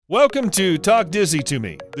Welcome to Talk Dizzy to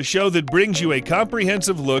Me, the show that brings you a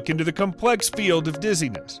comprehensive look into the complex field of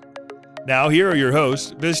dizziness. Now, here are your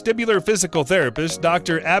hosts, vestibular physical therapist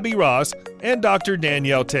Dr. Abby Ross and Dr.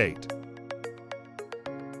 Danielle Tate.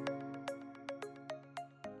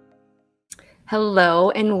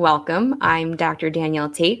 Hello and welcome. I'm Dr. Danielle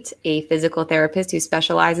Tate, a physical therapist who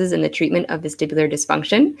specializes in the treatment of vestibular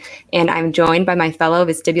dysfunction. And I'm joined by my fellow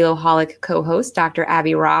vestibuloholic co-host, Dr.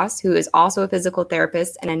 Abby Ross, who is also a physical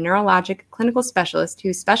therapist and a neurologic clinical specialist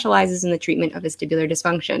who specializes in the treatment of vestibular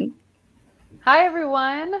dysfunction. Hi,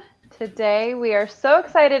 everyone. Today, we are so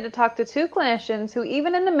excited to talk to two clinicians who,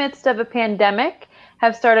 even in the midst of a pandemic,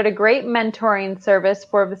 have started a great mentoring service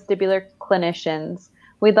for vestibular clinicians.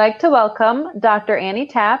 We'd like to welcome Dr. Annie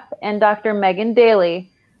Tapp and Dr. Megan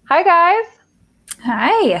Daly. Hi, guys.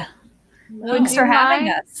 Hi. Thanks for having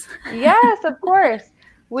us. Yes, of course.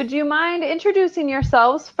 Would you mind introducing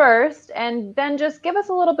yourselves first and then just give us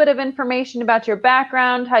a little bit of information about your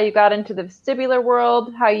background, how you got into the vestibular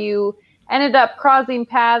world, how you ended up crossing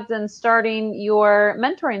paths and starting your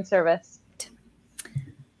mentoring service?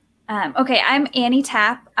 Okay, I'm Annie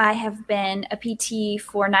Tapp. I have been a PT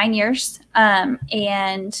for 9 years. After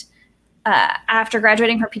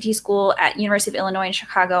graduating from PT school at University of Illinois in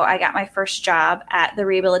Chicago, I got my first job at the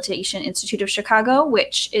Rehabilitation Institute of Chicago,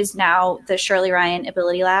 which is now the Shirley Ryan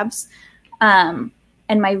Ability Labs. And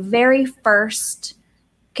my very first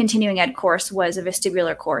continuing ed course was a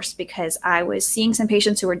vestibular course because I was seeing some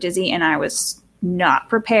patients who were dizzy and I was not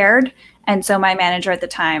prepared. And so my manager at the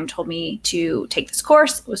time told me to take this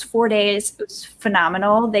course. It was 4 days. It was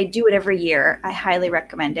phenomenal. They do it every year. I highly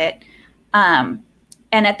recommend it. And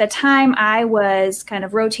at the time, I was kind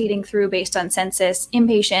of rotating through based on census,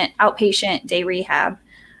 inpatient, outpatient, day rehab.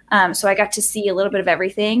 So I got to see a little bit of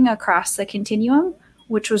everything across the continuum,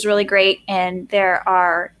 which was really great. And there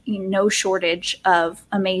are no shortage of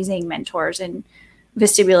amazing mentors in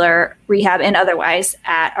vestibular rehab and otherwise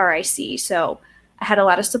at RIC. So I had a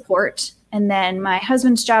lot of support. And then my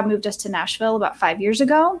husband's job moved us to Nashville about 5 years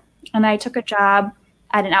ago. And I took a job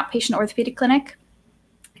at an outpatient orthopedic clinic,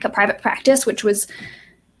 like a private practice, which was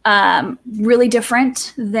really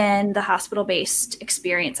different than the hospital-based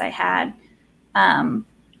experience I had.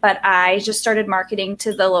 But I just started marketing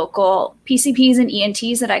to the local PCPs and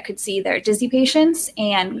ENTs that I could see their dizzy patients,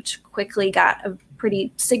 and quickly got a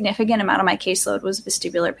pretty significant amount of my caseload was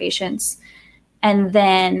vestibular patients. And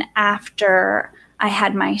then after I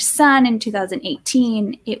had my son in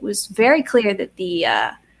 2018, it was very clear that the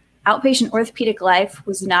outpatient orthopedic life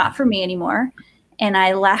was not for me anymore. And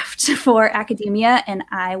I left for academia, and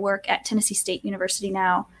I work at Tennessee State University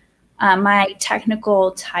now. My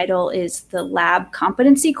technical title is the Lab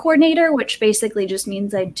Competency Coordinator, which basically just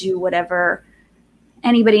means I do whatever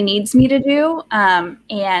anybody needs me to do.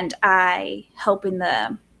 And I help in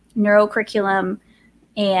the neuro curriculum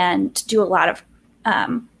and do a lot of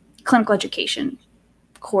clinical education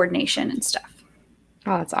coordination and stuff.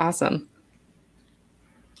 Oh, that's awesome.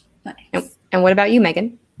 Nice. And what about you,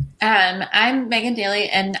 Megan? I'm Megan Daly,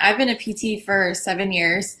 and I've been a PT for 7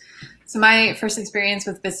 years. So my first experience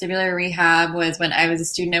with vestibular rehab was when I was a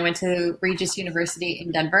student. I went to Regis University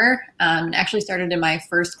in Denver, and actually started in my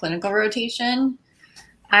first clinical rotation.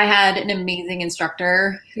 I had an amazing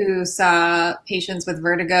instructor who saw patients with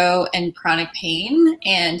vertigo and chronic pain,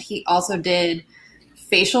 and he also did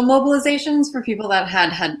facial mobilizations for people that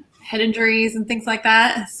had head injuries and things like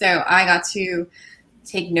that. So I got to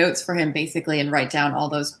take notes for him basically and write down all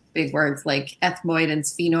those big words like ethmoid and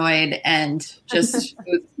sphenoid, and just it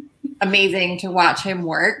was amazing to watch him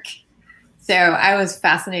work. So I was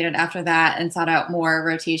fascinated after that and sought out more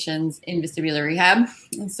rotations in vestibular rehab.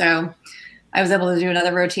 And so I was able to do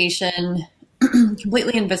another rotation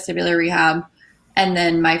completely in vestibular rehab. And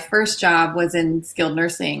then my first job was in skilled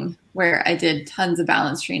nursing, where I did tons of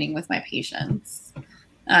balance training with my patients.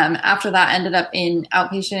 After that, I ended up in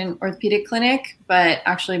outpatient orthopedic clinic, but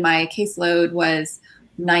actually my caseload was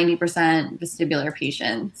 90% vestibular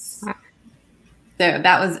patients. Wow. So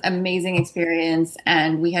that was amazing experience.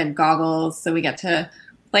 And we had goggles, so we got to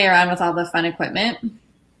play around with all the fun equipment.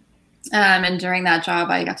 And during that job,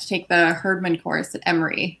 I got to take the Herdman course at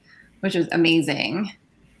Emory, which was amazing.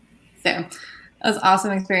 So it was an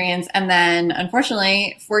awesome experience. And then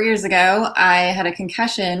unfortunately, 4 years ago, I had a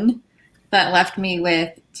concussion that left me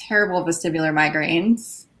with terrible vestibular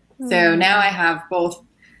migraines. So now I have both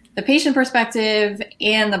the patient perspective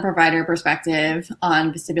and the provider perspective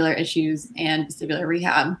on vestibular issues and vestibular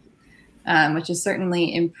rehab, which has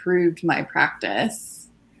certainly improved my practice.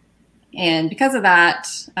 And because of that,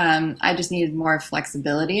 I just needed more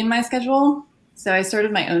flexibility in my schedule. So I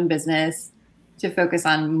started my own business to focus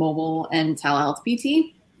on mobile and telehealth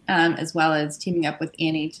PT. as well as teaming up with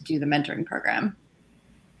Annie to do the mentoring program.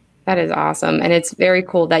 That is awesome. And it's very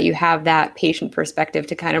cool that you have that patient perspective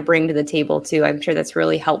to kind of bring to the table too. I'm sure that's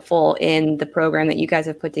really helpful in the program that you guys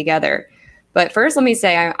have put together. But first, let me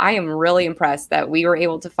say, I am really impressed that we were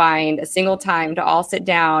able to find a single time to all sit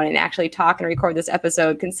down and actually talk and record this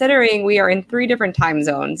episode, considering we are in 3 different time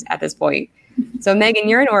zones at this point. So Megan,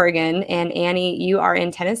 you're in Oregon, and Annie, you are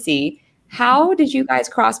in Tennessee. How did you guys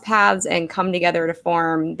cross paths and come together to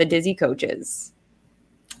form the Dizzy Coaches?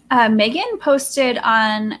 Megan posted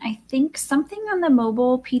on, I think, something on the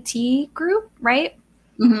mobile PT group, right?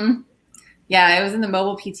 Mm-hmm. Yeah, it was in the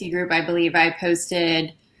mobile PT group. I believe I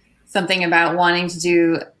posted something about wanting to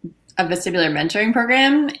do a vestibular mentoring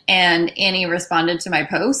program, and Annie responded to my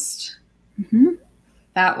post. Mm-hmm.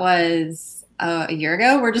 That was a year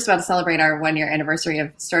ago. We're just about to celebrate our 1-year anniversary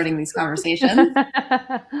of starting these conversations.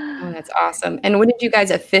 Oh, that's awesome. And when did you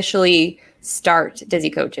guys officially start Dizzy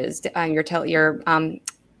Coaches, your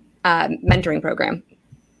mentoring program?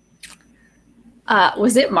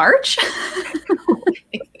 Was it March?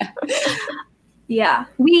 Yeah.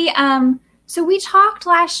 So we talked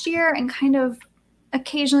last year and kind of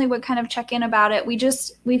occasionally would kind of check in about it.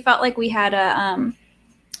 We felt like we had a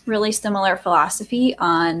really similar philosophy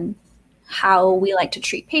on how we like to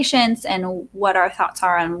treat patients and what our thoughts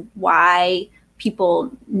are on why people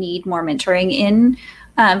need more mentoring in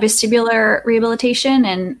vestibular rehabilitation.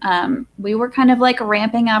 And we were kind of like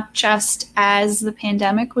ramping up just as the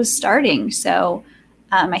pandemic was starting. So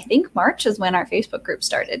I think March is when our Facebook group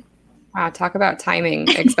started. Wow, talk about timing,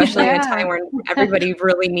 especially at a time when everybody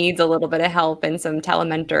really needs a little bit of help and some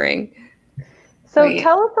telementoring. So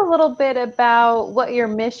tell us a little bit about what your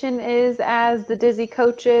mission is as the Dizzy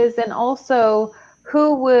Coaches, and also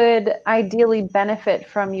who would ideally benefit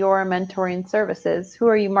from your mentoring services. Who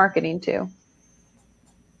are you marketing to?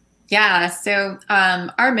 Yeah, so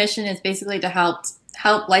our mission is basically to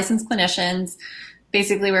help licensed clinicians.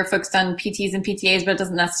 Basically, we're focused on PTs and PTAs, but it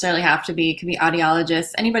doesn't necessarily have to be. It could be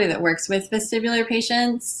audiologists, anybody that works with vestibular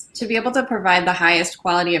patients, to be able to provide the highest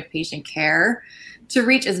quality of patient care to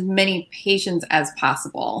reach as many patients as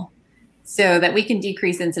possible so that we can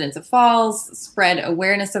decrease incidence of falls, spread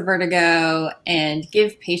awareness of vertigo, and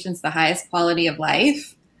give patients the highest quality of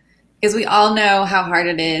life. Because we all know how hard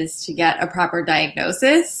it is to get a proper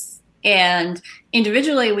diagnosis. And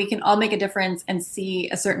individually, we can all make a difference and see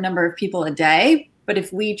a certain number of people a day. But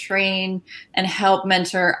if we train and help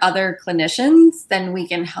mentor other clinicians, then we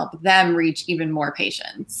can help them reach even more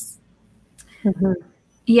patients. Mm-hmm.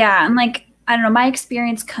 Yeah. And I don't know, my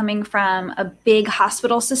experience coming from a big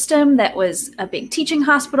hospital system that was a big teaching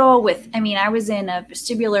hospital I was in a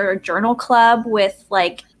vestibular journal club with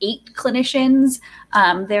 8 clinicians.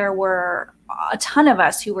 There were a ton of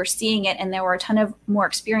us who were seeing it, and there were a ton of more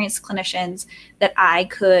experienced clinicians that I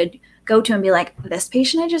could go to and be like, this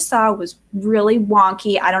patient I just saw was really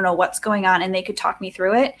wonky. I don't know what's going on. And they could talk me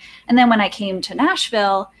through it. And then when I came to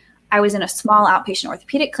Nashville, I was in a small outpatient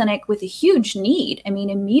orthopedic clinic with a huge need.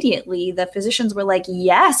 Immediately the physicians were like,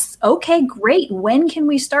 yes, okay, great. When can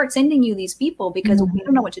we start sending you these people? Because we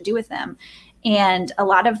don't know what to do with them. And a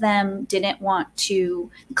lot of them didn't want to.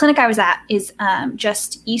 The clinic I was at is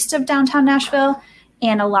just east of downtown Nashville.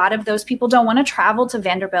 And a lot of those people don't want to travel to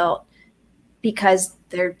Vanderbilt because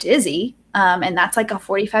they're dizzy. And that's a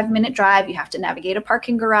 45-minute drive. You have to navigate a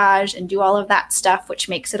parking garage and do all of that stuff, which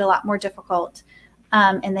makes it a lot more difficult.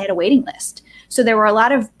 And they had a waiting list. So there were a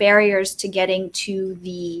lot of barriers to getting to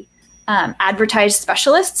the advertised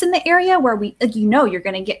specialists in the area where you're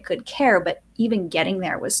going to get good care, but even getting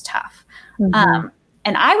there was tough. Mm-hmm.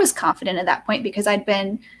 And I was confident at that point because I'd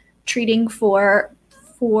been treating for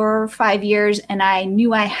 4 or 5 years, and I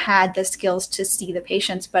knew I had the skills to see the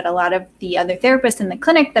patients. But a lot of the other therapists in the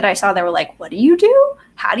clinic that I saw, they were like, what do you do?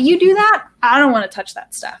 How do you do that? I don't want to touch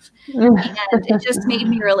that stuff. And it just made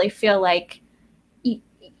me really feel like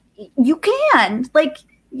you can,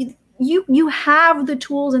 you have the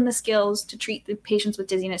tools and the skills to treat the patients with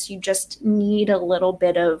dizziness. You just need a little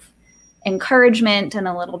bit of encouragement and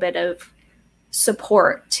a little bit of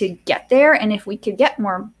support to get there. And if we could get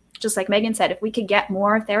more, just like Megan said, if we could get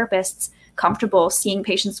more therapists comfortable seeing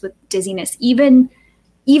patients with dizziness, even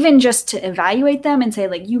just to evaluate them and say,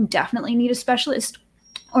 you definitely need a specialist,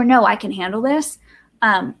 or no, I can handle this,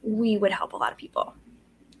 we would help a lot of people.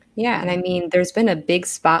 Yeah. And there's been a big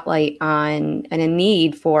spotlight on and a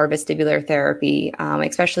need for vestibular therapy,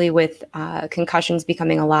 especially with concussions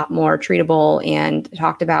becoming a lot more treatable and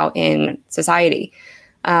talked about in society.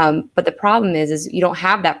 But the problem is you don't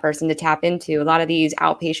have that person to tap into. A lot of these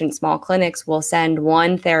outpatient small clinics will send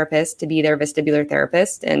one therapist to be their vestibular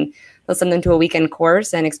therapist, and he'll send them to a weekend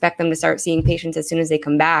course and expect them to start seeing patients as soon as they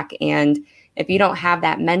come back. And if you don't have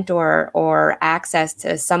that mentor or access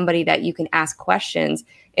to somebody that you can ask questions,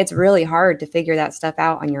 it's really hard to figure that stuff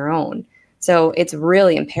out on your own. So it's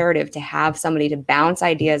really imperative to have somebody to bounce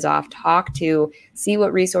ideas off, talk to, see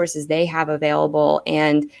what resources they have available.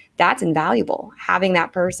 And that's invaluable, having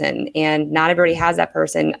that person. And not everybody has that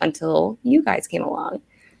person until you guys came along.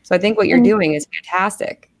 So I think what you're doing is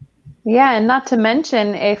fantastic. Yeah, and not to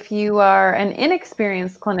mention, if you are an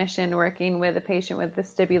inexperienced clinician working with a patient with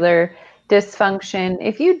vestibular dysfunction,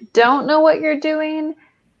 if you don't know what you're doing,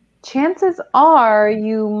 chances are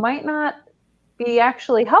you might not be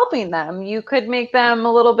actually helping them. You could make them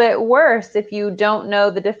a little bit worse if you don't know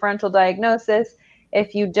the differential diagnosis,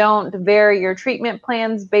 if you don't vary your treatment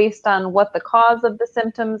plans based on what the cause of the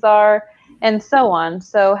symptoms are, and so on.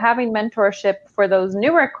 So having mentorship for those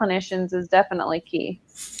newer clinicians is definitely key.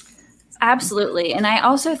 Absolutely. And I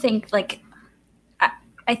also think,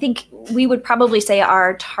 I think we would probably say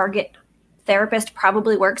our target therapist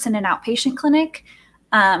probably works in an outpatient clinic,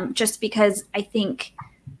 just because I think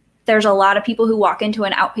there's a lot of people who walk into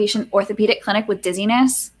an outpatient orthopedic clinic with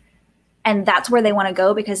dizziness, and that's where they want to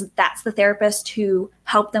go because that's the therapist who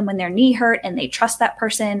helped them when their knee hurt, and they trust that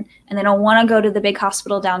person, and they don't want to go to the big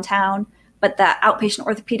hospital downtown. But the outpatient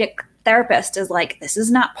orthopedic therapist is like, this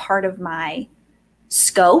is not part of my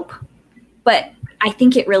scope, but I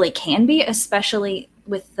think it really can be, especially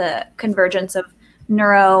with the convergence of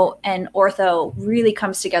neuro and ortho really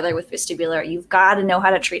comes together with vestibular. You've got to know how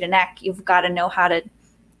to treat a neck. You've got to know how to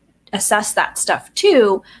assess that stuff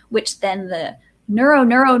too, which then the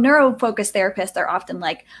neuro focused therapists are often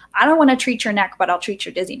like, I don't want to treat your neck, but I'll treat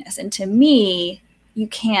your dizziness. And to me, you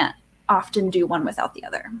can't often do one without the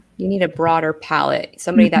other. You need a broader palette,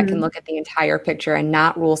 somebody that can look at the entire picture and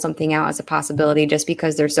not rule something out as a possibility just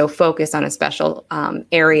because they're so focused on a special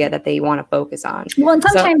area that they want to focus on. Well, and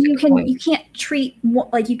sometimes you can't treat,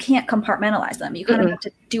 like you can't compartmentalize them. You kind of have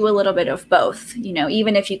to do a little bit of both, you know,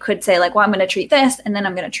 even if you could say like, well, I'm going to treat this and then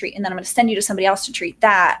I'm going to treat, and then I'm going to send you to somebody else to treat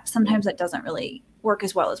that. Sometimes that doesn't really work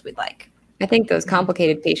as well as we'd like. I think those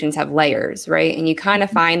complicated patients have layers, right? And you kind of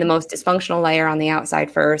find the most dysfunctional layer on the outside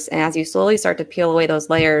first. And as you slowly start to peel away those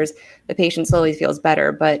layers, the patient slowly feels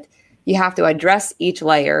better. But you have to address each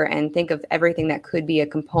layer and think of everything that could be a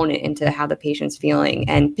component into how the patient's feeling.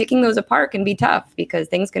 And picking those apart can be tough because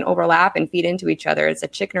things can overlap and feed into each other. It's a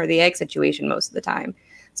chicken or the egg situation most of the time.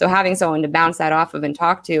 So having someone to bounce that off of and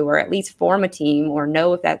talk to, or at least form a team or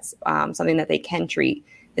know if that's something that they can treat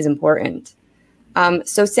is important.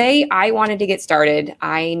 So say I wanted to get started,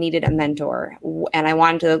 I needed a mentor, and I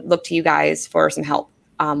wanted to look to you guys for some help.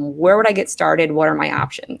 Where would I get started? What are my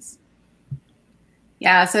options?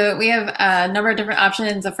 Yeah, so we have a number of different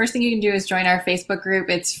options. The first thing you can do is join our Facebook group.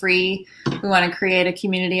 It's free. We want to create a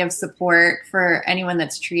community of support for anyone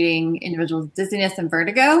that's treating individuals with dizziness and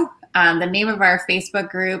vertigo. The name of our Facebook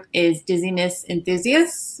group is Dizziness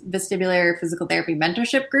Enthusiasts, Vestibular Physical Therapy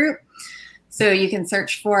Mentorship Group. So you can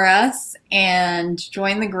search for us and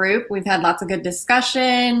join the group. We've had lots of good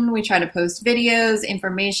discussion. We try to post videos,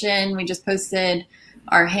 information. We just posted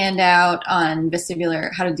our handout on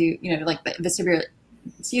vestibular, how to do, like the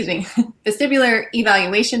vestibular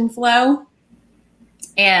evaluation flow,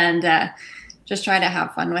 and just try to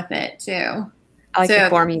have fun with it too. I like the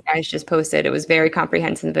form you guys just posted. It was very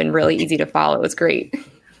comprehensive and really easy to follow. It was great.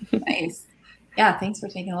 Nice. Yeah, thanks for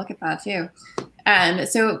taking a look at that too.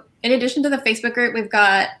 So in addition to the Facebook group, we've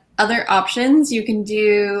got other options you can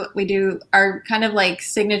do. We do our kind of like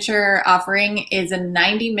signature offering is a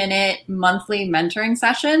 90-minute monthly mentoring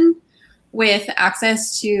session with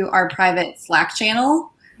access to our private Slack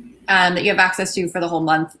channel that you have access to for the whole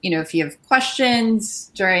month. If you have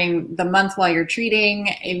questions during the month while you're treating,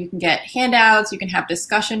 you can get handouts, you can have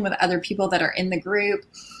discussion with other people that are in the group,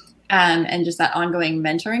 and just that ongoing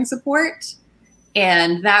mentoring support.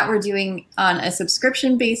 And that we're doing on a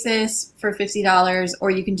subscription basis for $50,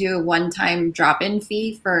 or you can do a one-time drop-in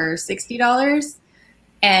fee for $60.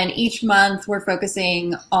 And each month we're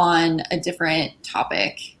focusing on a different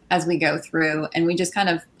topic as we go through. And we just kind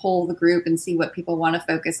of poll the group and see what people want to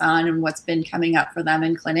focus on and what's been coming up for them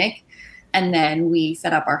in clinic. And then we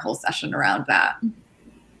set up our whole session around that.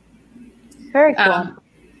 Very cool.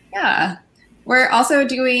 Yeah. We're also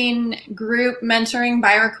doing group mentoring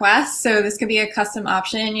by request. So this could be a custom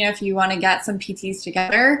option, if you want to get some PTs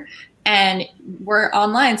together, and we're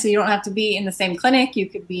online. So you don't have to be in the same clinic. You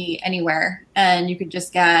could be anywhere, and you could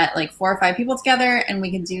just get like 4 or 5 people together and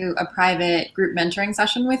we can do a private group mentoring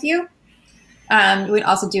session with you. We'd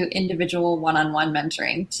also do individual one-on-one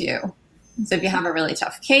mentoring too. So if you have a really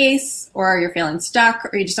tough case or you're feeling stuck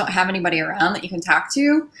or you just don't have anybody around that you can talk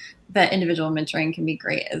to, the individual mentoring can be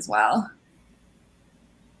great as well.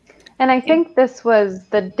 And I think this was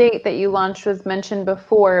the date that you launched was mentioned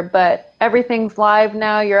before, but everything's live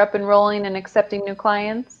now. You're up and rolling and accepting new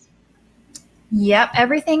clients. Yep,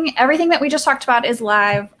 everything that we just talked about is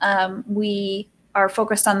live. We are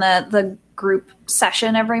focused on the group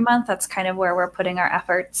session every month. That's kind of where we're putting our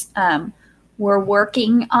efforts. We're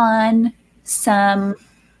working on some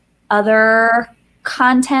other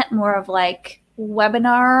content, more of like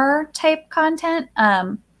webinar type content,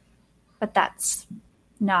 but that's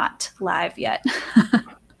not live yet.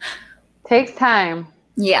 Takes time.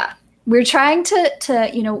 Yeah. We're trying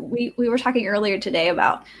to we were talking earlier today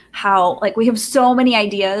about how like we have so many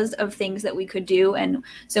ideas of things that we could do. And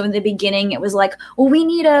so in the beginning it was like, well, we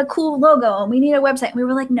need a cool logo and we need a website. And we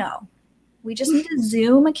were like, no, we just need a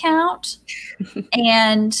Zoom account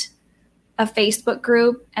and a Facebook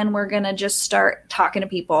group. And we're going to just start talking to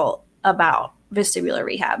people about vestibular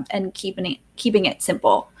rehab and keeping it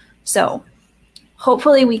simple. So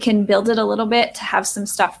hopefully we can build it a little bit to have some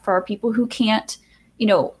stuff for people who can't,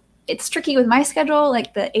 it's tricky with my schedule.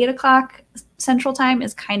 Like the 8:00 Central Time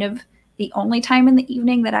is kind of the only time in the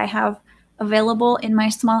evening that I have available in my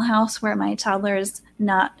small house where my toddler is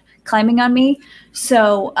not climbing on me.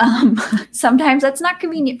 So sometimes that's not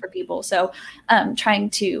convenient for people. So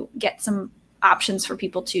trying to get some options for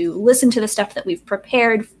people to listen to the stuff that we've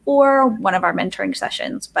prepared for one of our mentoring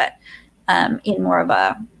sessions, but in more of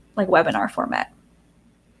a like webinar format.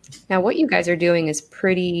 Now, what you guys are doing is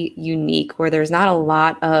pretty unique, where there's not a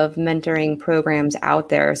lot of mentoring programs out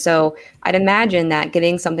there. So I'd imagine that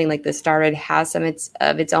getting something like this started has some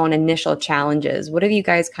of its own initial challenges. What have you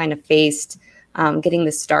guys kind of faced getting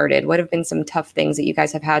this started? What have been some tough things that you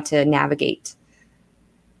guys have had to navigate?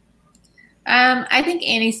 I think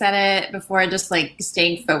Annie said it before, just like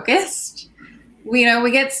staying focused. We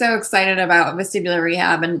get so excited about vestibular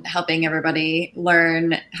rehab and helping everybody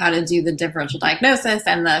learn how to do the differential diagnosis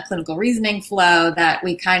and the clinical reasoning flow that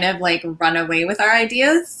we kind of like run away with our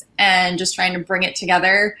ideas and just trying to bring it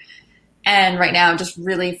together. And right now, just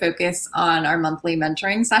really focus on our monthly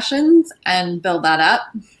mentoring sessions and build that up,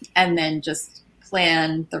 and then just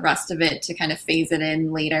plan the rest of it to kind of phase it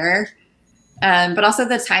in later. But also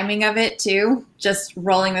the timing of it too, just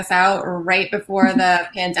rolling this out right before the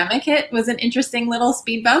pandemic hit was an interesting little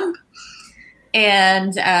speed bump.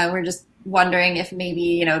 And we're just wondering if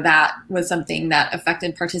maybe, that was something that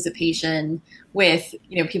affected participation with,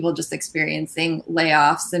 people just experiencing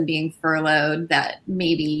layoffs and being furloughed, that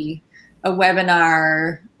maybe a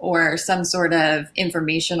webinar or some sort of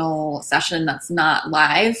informational session that's not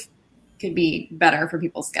live could be better for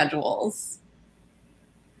people's schedules.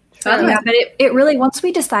 Yeah, but it really, once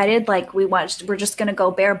we decided like we're just going to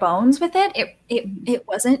go bare bones with it, it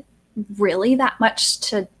wasn't really that much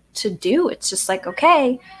to do. It's just like,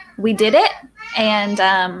 okay, we did it,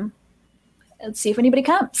 and let's see if anybody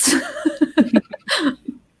comes.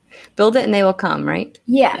 Build it and they will come, right?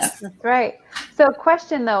 Yes. That's right. So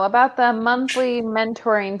question though, about the monthly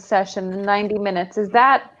mentoring session, the 90 minutes,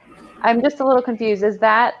 I'm just a little confused. Is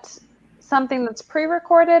that something that's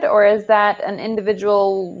pre-recorded, or is that an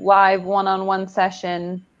individual live one-on-one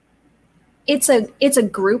session? It's a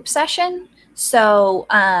group session. So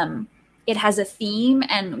it has a theme,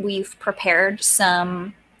 and we've prepared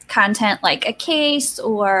some content like a case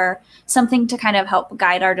or something to kind of help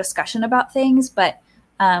guide our discussion about things. But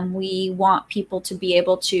we want people to be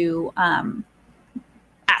able to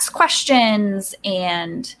ask questions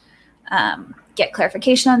and get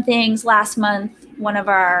clarification on things. Last month, one of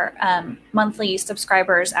our monthly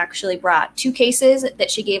subscribers actually brought 2 cases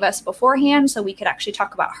that she gave us beforehand, so we could actually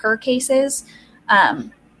talk about her cases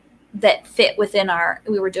that fit within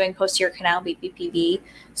we were doing posterior canal BPPV,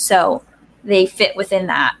 so they fit within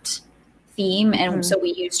that theme. And so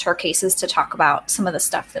we used her cases to talk about some of the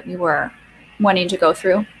stuff that we were wanting to go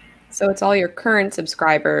through. So it's all your current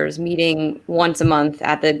subscribers meeting once a month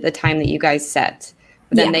at the time that you guys set.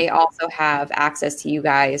 But then they also have access to you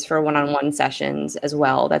guys for one-on-one sessions as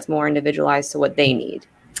well. That's more individualized to what they need.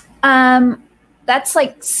 That's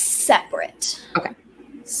like separate. Okay.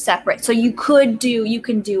 Separate. So you can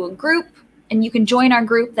do a group, and you can join our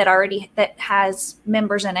group that has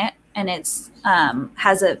members in it, and it's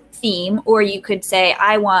has a theme, or you could say,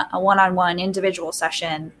 I want a one-on-one individual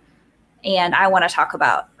session and I want to talk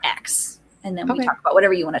about X. And then we talk about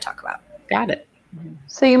whatever you want to talk about. Got it.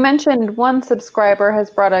 So you mentioned one subscriber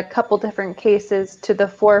has brought a couple different cases to the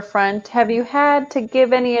forefront. Have you had to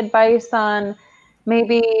give any advice on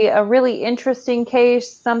maybe a really interesting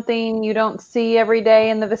case, something you don't see every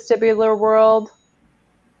day in the vestibular world?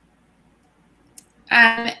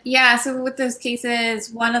 Yeah, so with those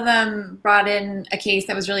cases, one of them brought in a case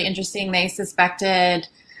that was really interesting. They suspected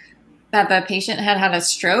that the patient had had a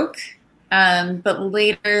stroke, but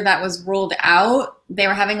later that was ruled out. They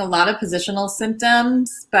were having a lot of positional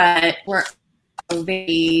symptoms, but were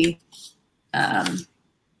very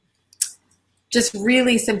just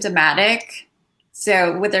really symptomatic.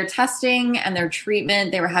 So with their testing and their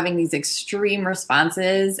treatment, they were having these extreme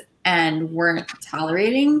responses and weren't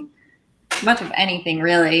tolerating much of anything,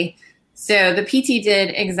 really. So the PT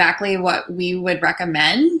did exactly what we would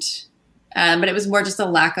recommend, but it was more just a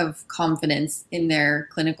lack of confidence in their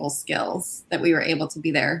clinical skills that we were able to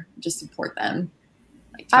be there, just support them.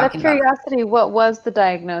 Out of curiosity, what was the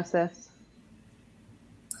diagnosis?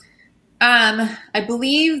 I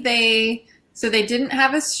believe they didn't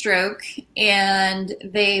have a stroke and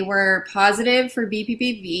they were positive for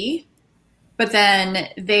BPPV, but then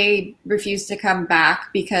they refused to come back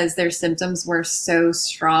because their symptoms were so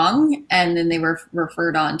strong, and then they were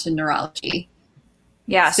referred on to neurology.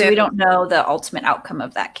 Yeah, so we don't know the ultimate outcome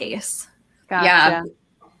of that case. Gotcha. Yeah,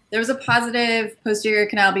 there was a positive posterior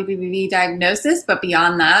canal BPPV diagnosis, but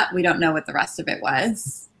beyond that, we don't know what the rest of it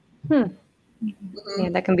was. Yeah,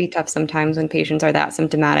 that can be tough sometimes when patients are that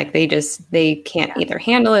symptomatic. They can't either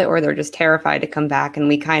handle it or they're just terrified to come back, and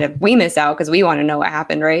we miss out because we want to know what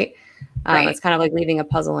happened, right? Right. It's kind of like leaving a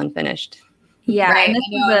puzzle unfinished. Yeah, Right. and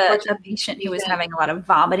this is a patient who was having a lot of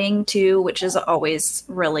vomiting too, which is always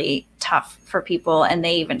really tough for people. And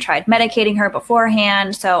they even tried medicating her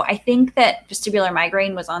beforehand. So I think that vestibular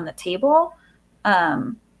migraine was on the table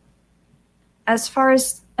as far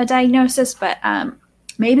as a diagnosis, but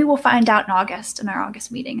maybe we'll find out in August in our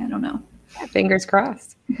August meeting. I don't know. Fingers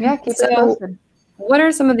crossed. Yeah, keep it posted. What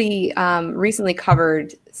are some of the recently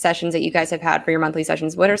covered sessions that you guys have had for your monthly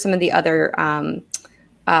sessions? What are some of the other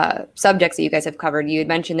subjects that you guys have covered? You had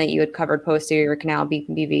mentioned that you had covered posterior canal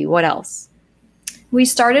BPPV. What else? We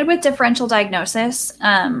started with differential diagnosis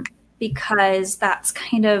because that's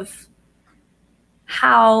kind of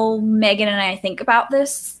how Megan and I think about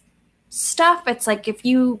this stuff. It's like if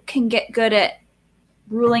you can get good at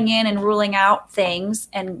ruling in and ruling out things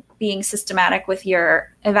and being systematic with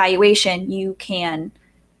your evaluation, you can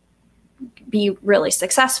be really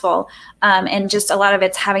successful. And just a lot of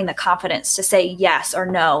it's having the confidence to say yes or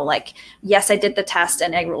no, like, yes, I did the test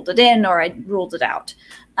and I ruled it in, or I ruled it out.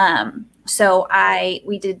 So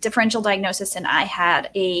we did differential diagnosis, and I had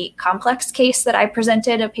a complex case that I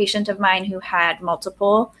presented, a patient of mine who had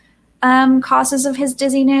multiple causes of his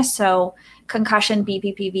dizziness. So concussion,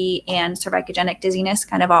 BPPV, and cervicogenic dizziness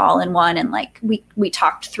kind of all in one. And like we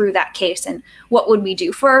talked through that case and what would we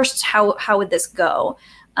do first? How would this go?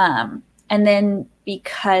 And then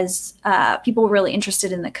because people were really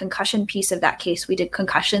interested in the concussion piece of that case, we did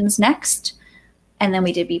concussions next, and then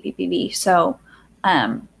we did BPPV. So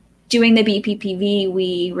doing the BPPV,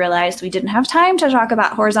 we realized we didn't have time to talk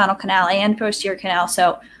about horizontal canal and posterior canal.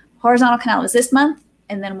 So horizontal canal is this month,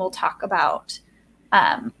 and then we'll talk about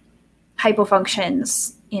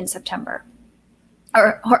hypofunctions in September.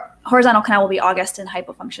 Or horizontal canal will be August, and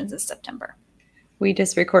hypofunctions is September. We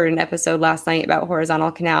just recorded an episode last night about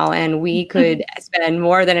horizontal canal, and we could spend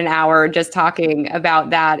more than an hour just talking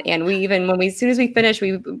about that. And as soon as we finished,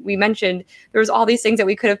 we mentioned there was all these things that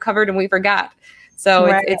we could have covered and we forgot. So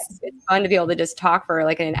Right. it's fun to be able to just talk for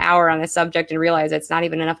like an hour on a subject and realize it's not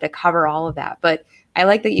even enough to cover all of that. But I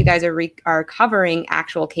like that you guys are covering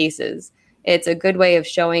actual cases. It's a good way of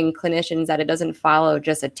showing clinicians that it doesn't follow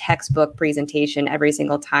just a textbook presentation every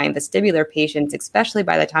single time. Vestibular patients, especially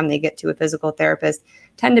by the time they get to a physical therapist,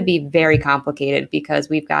 tend to be very complicated because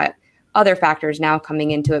we've got other factors now coming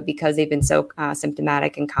into it because they've been so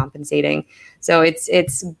symptomatic and compensating. So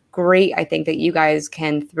it's great, I think, that you guys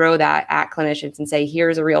can throw that at clinicians and say,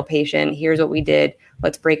 here's a real patient, here's what we did,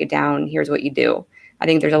 let's break it down, here's what you do. I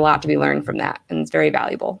think there's a lot to be learned from that, and it's very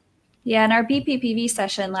valuable. Yeah, in our BPPV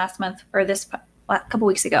session last month, or this couple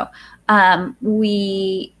weeks ago,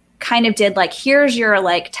 we kind of did like, here's your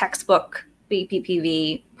like textbook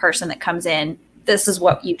BPPV person that comes in. This is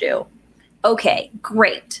what you do. Okay,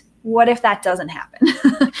 great. What if that doesn't happen?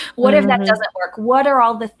 What if that doesn't work? What are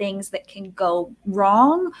all the things that can go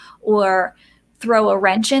wrong or throw a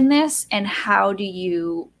wrench in this? And how do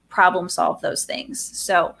you problem solve those things?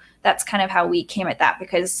 So that's kind of how we came at that,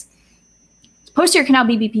 because posterior canal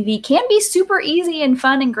BPPV can be super easy and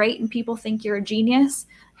fun and great, and people think you're a genius.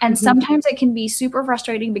 And sometimes it can be super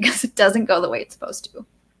frustrating because it doesn't go the way it's supposed to.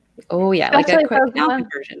 Oh, yeah, like a quick canal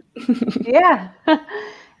conversion. Yeah.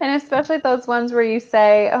 And especially those ones where you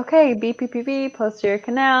say, okay, BPPV, posterior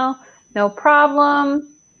canal, no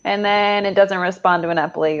problem. And then it doesn't respond to an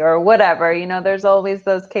epi or whatever. You know, there's always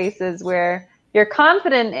those cases where you're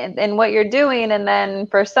confident in what you're doing, and then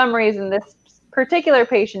for some reason this particular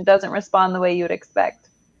patient doesn't respond the way you would expect.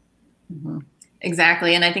 Mm-hmm.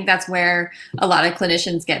 Exactly. And I think that's where a lot of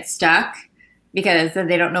clinicians get stuck, because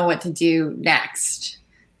they don't know what to do next.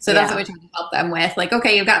 So that's what we try to help them with. Like,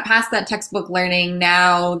 okay, you've got past that textbook learning.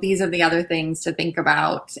 Now these are the other things to think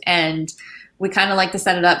about. And we kind of like to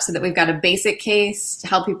set it up so that we've got a basic case to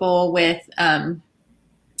help people with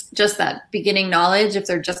just that beginning knowledge if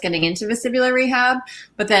they're just getting into vestibular rehab,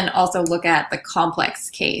 but then also look at the complex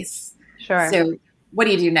case. Sure. So what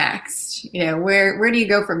do you do next? You know, where do you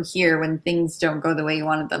go from here when things don't go the way you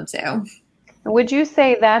wanted them to? Would you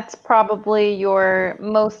say that's probably your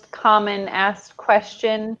most common asked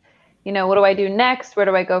question? You know, what do I do next? Where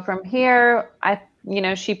do I go from here?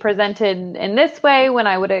 She presented in this way when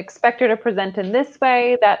I would expect her to present in this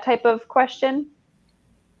way, that type of question.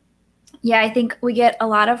 Yeah, I think we get a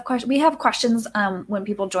lot of questions. We have questions when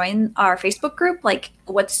people join our Facebook group, like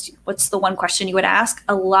what's the one question you would ask?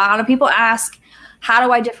 A lot of people ask, how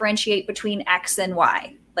do I differentiate between X and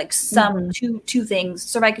Y? Like two things,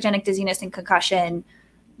 cervicogenic dizziness and concussion,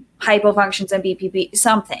 hypofunctions and BPP,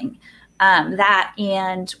 something. That,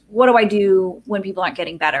 and what do I do when people aren't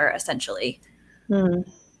getting better, essentially?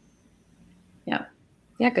 Yeah.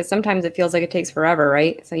 Yeah, because sometimes it feels like it takes forever,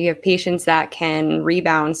 right? So you have patients that can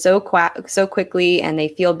rebound so quickly and they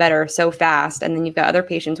feel better so fast. And then you've got other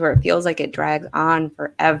patients where it feels like it drags on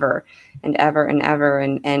forever and ever and ever.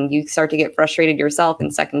 And you start to get frustrated yourself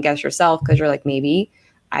and second guess yourself because you're like, maybe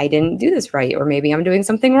I didn't do this right, or maybe I'm doing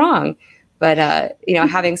something wrong. But,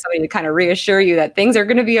 having somebody to kind of reassure you that things are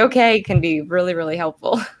going to be okay can be really, really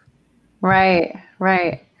helpful. Right.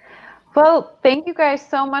 Well, thank you guys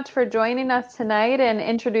so much for joining us tonight and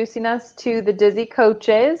introducing us to the Dizzy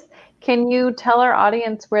Coaches. Can you tell our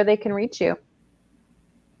audience where they can reach you?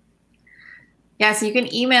 Yeah, so you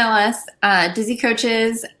can email us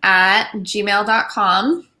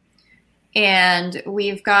dizzycoaches@gmail.com. And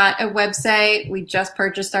we've got a website. We just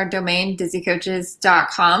purchased our domain,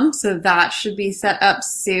 dizzycoaches.com. So that should be set up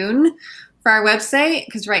soon for our website,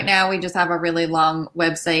 because right now we just have a really long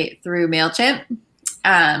website through MailChimp.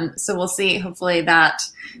 So we'll see. Hopefully that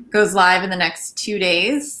goes live in the next 2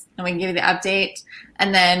 days and we can give you the update.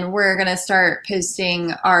 And then we're going to start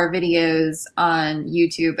posting our videos on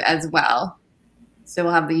YouTube as well. So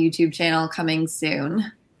we'll have the YouTube channel coming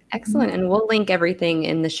soon. Excellent. And we'll link everything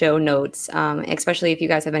in the show notes, especially if you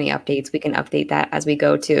guys have any updates, we can update that as we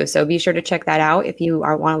go too. So be sure to check that out if you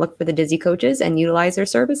want to look for the Dizzy Coaches and utilize their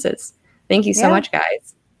services. Thank you so much,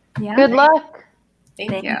 guys. Yeah. Good luck.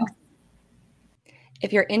 Thank you.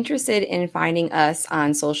 If you're interested in finding us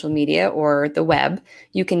on social media or the web,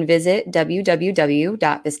 you can visit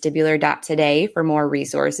www.vestibular.today for more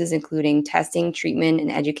resources, including testing, treatment,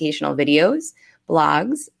 and educational videos,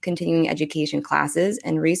 blogs, continuing education classes,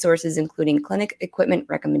 and resources including clinic equipment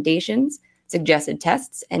recommendations, suggested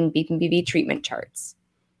tests, and BPPV treatment charts.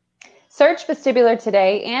 Search Vestibular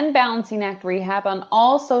Today and Balancing Act Rehab on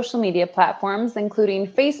all social media platforms, including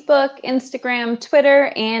Facebook, Instagram,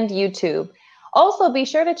 Twitter, and YouTube. Also, be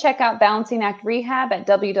sure to check out Balancing Act Rehab at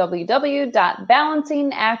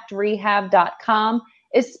www.balancingactrehab.com,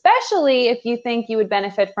 especially if you think you would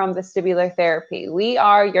benefit from vestibular therapy. We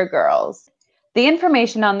are your girls. The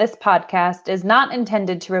information on this podcast is not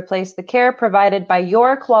intended to replace the care provided by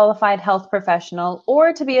your qualified health professional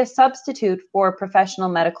or to be a substitute for professional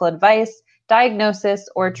medical advice, diagnosis,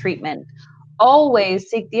 or treatment. Always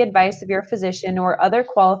seek the advice of your physician or other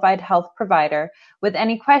qualified health provider with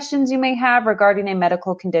any questions you may have regarding a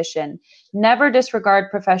medical condition. Never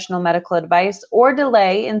disregard professional medical advice or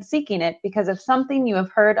delay in seeking it because of something you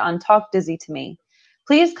have heard on Talk Dizzy to Me.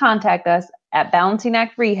 Please contact us at Balancing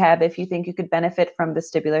Act Rehab if you think you could benefit from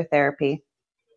vestibular therapy.